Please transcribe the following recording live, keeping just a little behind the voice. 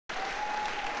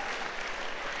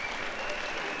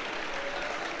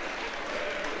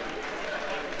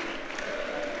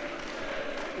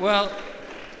Well,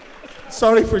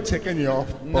 sorry for ticking you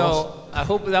off, boss. No, I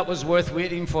hope that was worth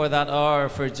waiting for that hour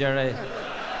for Gerry.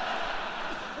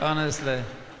 Honestly.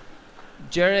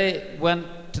 Gerry went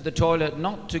to the toilet,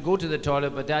 not to go to the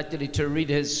toilet, but actually to read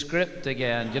his script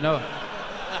again, you know?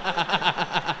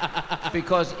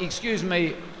 Because, excuse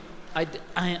me, I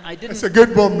didn't... It's a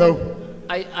good one, though.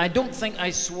 I don't think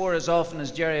I swore as often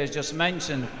as Gerry has just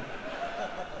mentioned.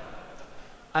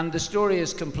 And the story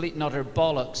is complete and utter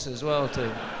bollocks as well,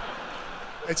 too.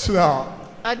 It's not.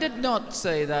 I did not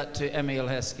say that to Emile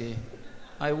Heskey.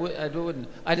 I wouldn't.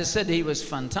 I just said he was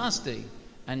fantastic,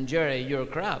 and Gerry, you're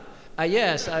crap.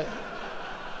 Yes,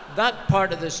 that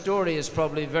part of the story is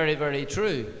probably very, very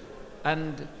true.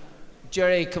 And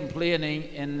Gerry complaining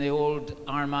in the old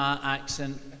Armagh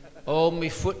accent, oh, me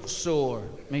foot's sore,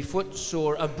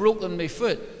 I've broken me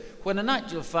foot. When in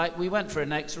actual fact, we went for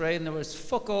an x-ray and there was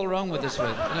fuck all wrong with his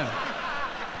foot. You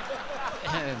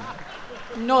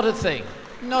know. Not a thing.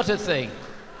 Not a thing.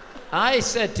 I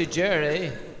said to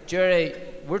Gerry,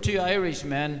 we're two Irish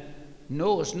men.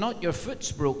 No, it's not your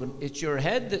foot's broken. It's your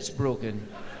head that's broken.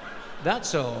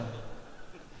 That's all.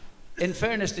 In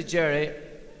fairness to Gerry,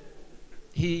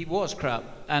 he was crap.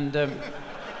 And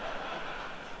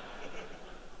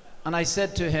I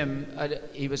said to him,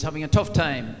 he was having a tough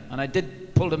time, and I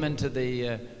did pull him into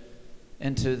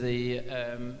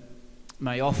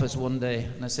my office one day,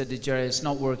 and I said to Gerry, it's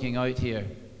not working out here.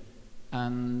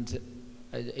 And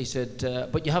he said,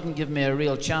 but you haven't given me a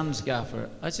real chance, Gaffer.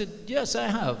 I said, yes, I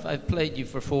have. I've played you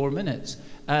for 4 minutes.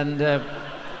 And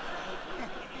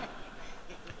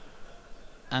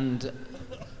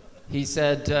he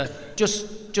said,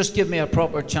 just give me a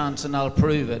proper chance and I'll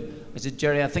prove it. I said,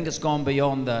 Gerry, I think it's gone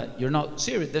beyond that. You're not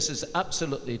serious. This is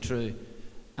absolutely true.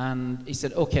 And he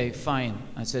said, okay, fine.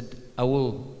 I said, I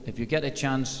will. If you get a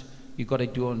chance, you've got to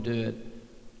go and do it.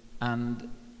 And at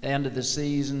the end of the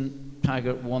season,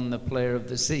 Taggart won the Player of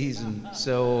the Season.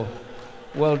 So,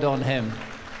 well done him.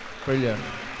 Brilliant.